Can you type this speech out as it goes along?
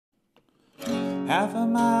Half a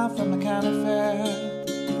mile from the county fair,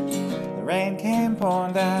 the rain came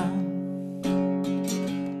pouring down.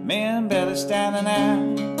 Me and Billy standing there,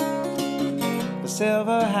 the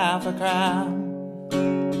silver half a crown.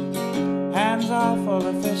 Hands all full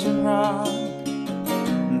of fishing rod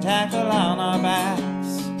and tackle on our backs.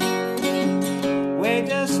 We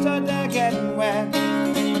just stood there getting wet,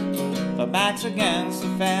 our backs against the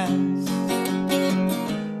fence.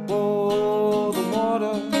 Whoa, the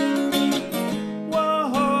water,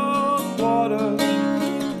 whoa, the water,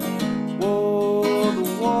 whoa, the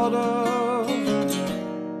water.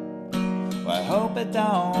 Well, I hope it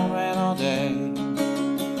don't rain all day,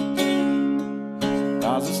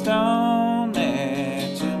 'cause it's stone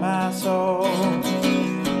me to my soul.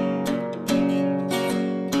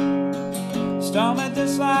 Stone me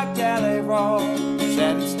just like jelly roll,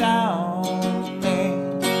 said it stoned me,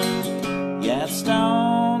 yeah, it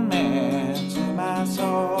stoned me to my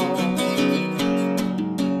soul.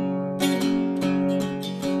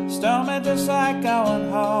 Stone me just like going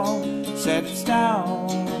home, said it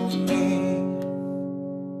stoned me.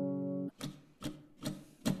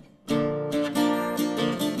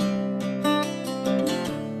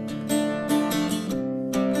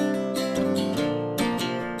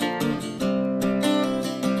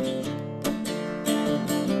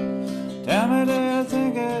 Tell me, do you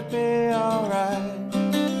think it'd be alright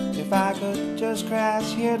if I could just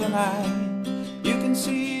crash here tonight? You can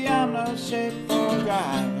see I'm no shape for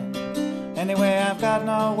driving. Anyway, I've got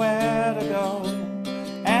nowhere to go,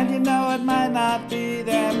 and you know it might not be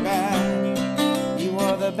that bad. You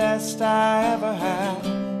were the best I ever had.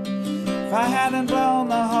 If I hadn't blown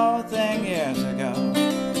the whole thing years ago,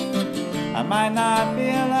 I might not be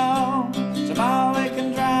alone. Tomorrow we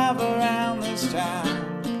can drive around this town,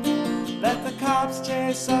 let the cops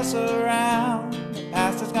chase us around. The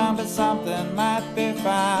past is gone, but something might be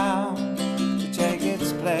found to take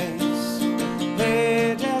its place.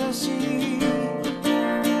 Hey, jealousy,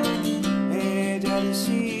 hey,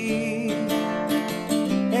 jealousy,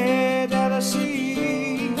 hey,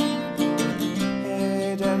 jealousy,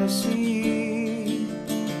 hey, jealousy.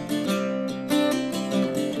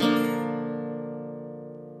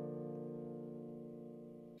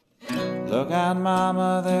 Look out,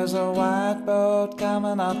 mama, there's a white boat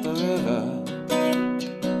coming up the river,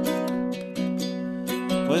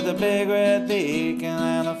 with a big red beacon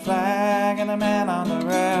and a flag and a man on the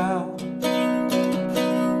rail.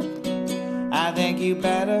 I think you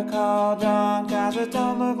better call John, 'cause it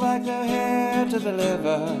don't look like they're here to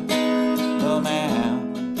deliver the mail,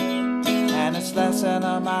 and it's less than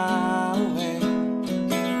a mile away.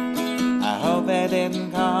 I hope they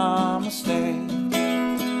didn't come to stay.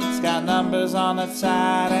 It's got numbers on its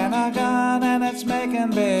side and a gun, and it's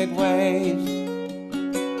making big waves.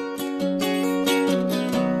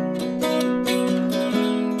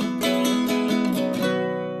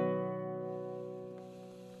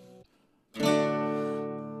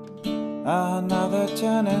 Another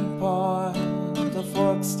turning point, the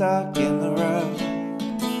fork stuck in the road.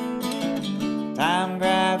 Time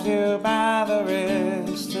grabs you by the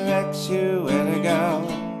wrist, directs you where to go.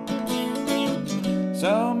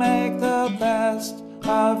 So make the best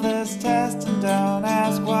of this test and don't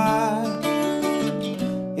ask why.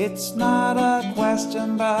 It's not a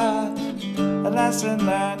question but a lesson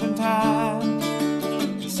learned in time.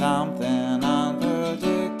 Something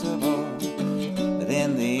unpredictable, but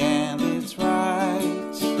in the end it's right.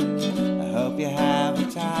 I hope you have the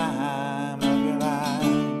time of your life.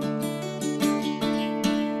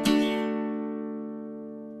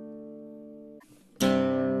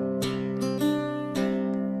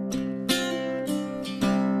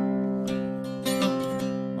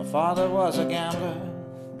 My father was a gambler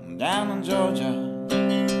down in Georgia.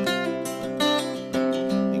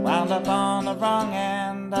 He wound up on the wrong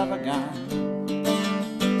end of a gun.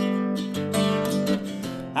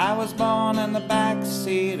 I was born in the back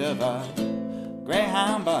seat of a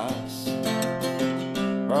Greyhound bus,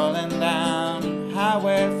 rolling down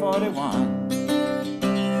Highway 41.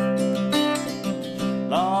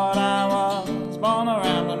 Lord, I was born a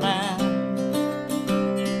Ramblin' man,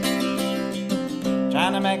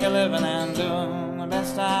 trying to make a living and doing the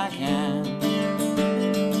best I can.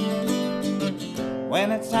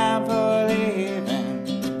 When it's time for leaving,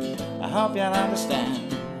 I hope you'll understand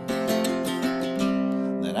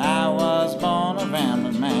that I was born a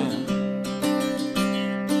Ramblin' man.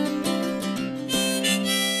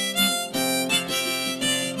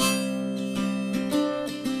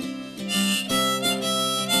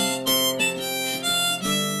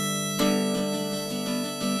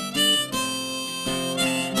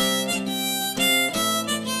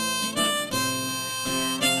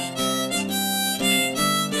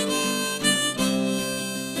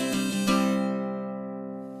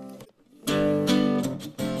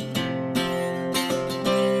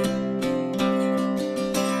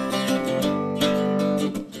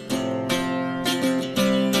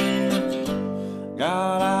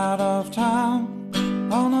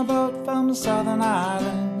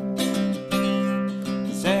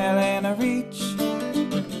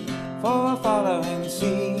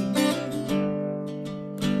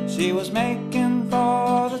 She was making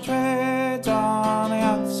for the trades on the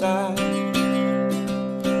outside,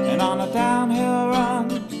 and on a downhill run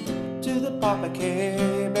to the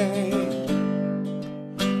Popake Bay.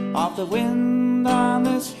 Off the wind on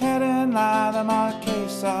this heading line of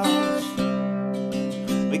Marquesas,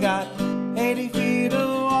 we got 80 feet of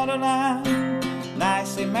waterline,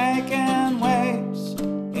 nicely making waves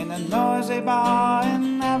in a noisy bar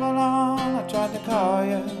in Avalon. I tried to call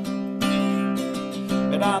you,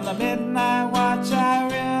 but on the midnight watch I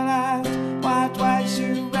realized why twice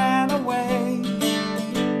you ran away.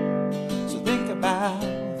 So think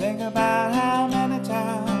about how many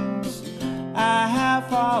times I have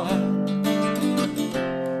fallen.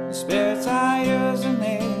 The spirits are using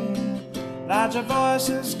me, larger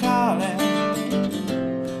voices calling.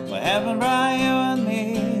 Well, heaven brought you and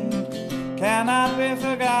me cannot be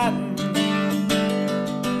forgotten.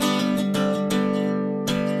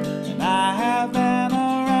 And I have been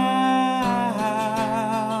around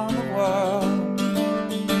the world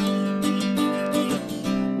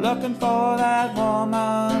looking for that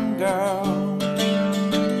woman, girl,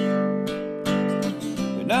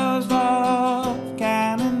 who knows love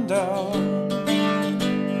can endure,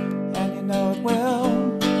 and you know it will.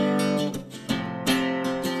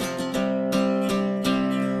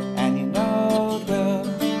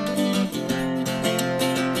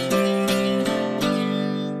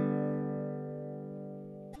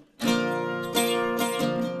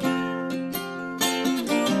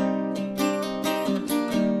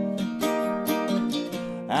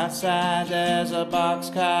 Outside there's a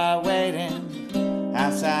boxcar waiting,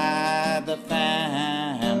 outside the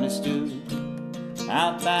family stew,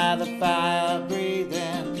 out by the fire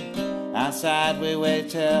breathing, outside we wait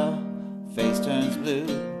till face turns blue.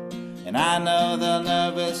 And I know the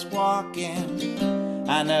nervous walking,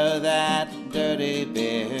 I know that dirty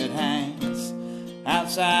beard hangs,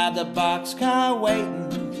 outside the boxcar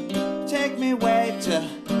waiting, take me way to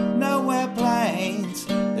nowhere plains.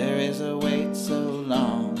 There is a wait so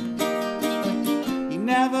long, you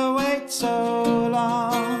never wait so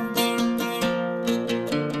long.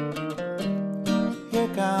 Here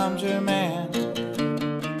comes your man.